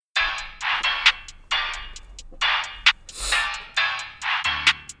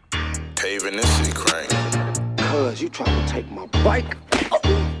Paving this shit crank. Cuz you trying to take my bike?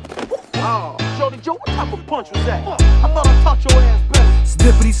 Oh, Shorty Joe, what type of punch was that? I thought I taught your ass better.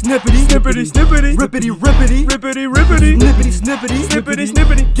 Snippity, snippity, Snippity, snippity, rippity, rippity, rippity, rippity, snippity, snippity, snippity,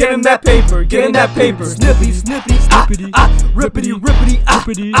 snippity. Get in that paper, get in that paper. snippity, snippity, Snippity, rippity, rippity,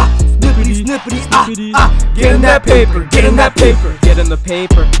 rippity, snippity, snippity, snippity. Get in that paper, get in that paper. Get in the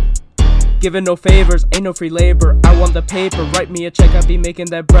paper. Giving no favors, ain't no free labor. I want the paper, write me a check, I be making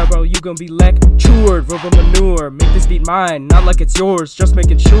that bread, bro. You gon' be lectured, verbal manure. Make this beat mine, not like it's yours. Just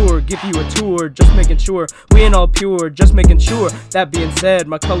making sure, give you a tour, just making sure. We ain't all pure, just making sure. That being said,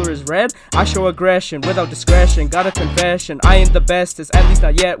 my color is red. I show aggression without discretion. Got a confession, I ain't the bestest, at least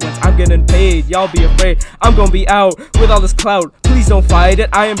not yet. Once I'm getting paid, y'all be afraid I'm gon' be out with all this clout. Please don't fight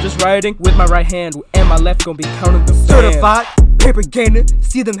it, I am just writing with my right hand, and my left gon' be counting the certified paper gainer.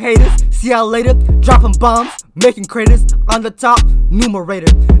 See them haters, see y'all later. Dropping bombs, making craters on the top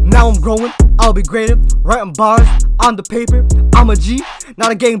numerator. Now I'm growing, I'll be greater. Writing bars on the paper. I'm a G,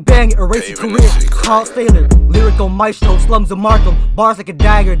 not a gang bang, erasing career. Carl Sailor, lyrical maestro, slums of Markham. Bars like a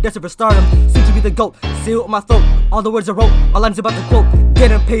dagger, desperate for stardom. Seem to be the GOAT, say it with my throat. All the words I wrote, all lines about to quote.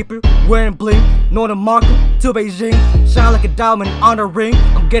 Getting paper, wearing bling, knowing to Markham to Beijing. Shine like a diamond on a ring.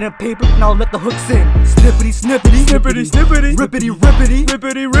 I'm getting paper, now let the hook sing. Snippity, snippity, Snippity, snippity, rippity, rippity,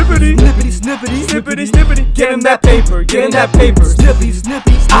 rippity, rippity, snippity, snippity, snippity, snippity. Get in that paper, get in that paper. snippity,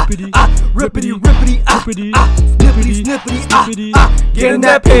 snippity, Snippity, rippity, rippity, rippity, snippity, snippity, snippity. Get in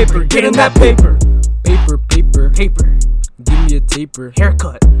that paper, get in that paper. paper, paper, paper, give me a taper.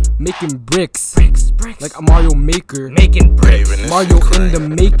 haircut, Making bricks, bricks, like a Mario Maker. making bricks, Paving this Mario shit in the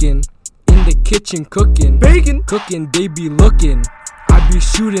crank. making, in the kitchen cooking. bacon, Cooking, they be looking. I be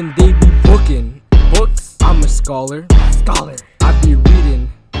shooting, they be booking. Books, I'm a scholar. scholar, I be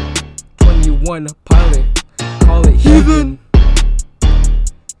reading. 21 pilot, call it heathen.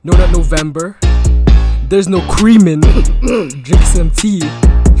 Know that November, there's no creamin'. Drink some tea.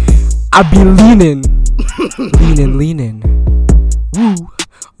 I be leaning, leaning. Woo,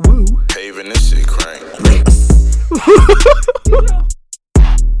 woo. Paving this shit crank.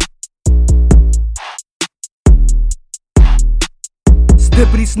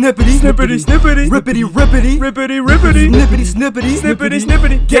 snippity, snippity, Snippity, snippity, rippity, rippity, rippity, rippity, snippity, snippity, snippity,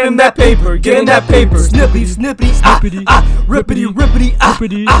 snippity. Get in that paper, get in that paper. snippity, snippity, Snippity, rippity, rippity,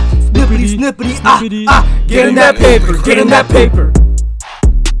 rippity, snippity, snippity, snippity. Get in that paper, get in that paper.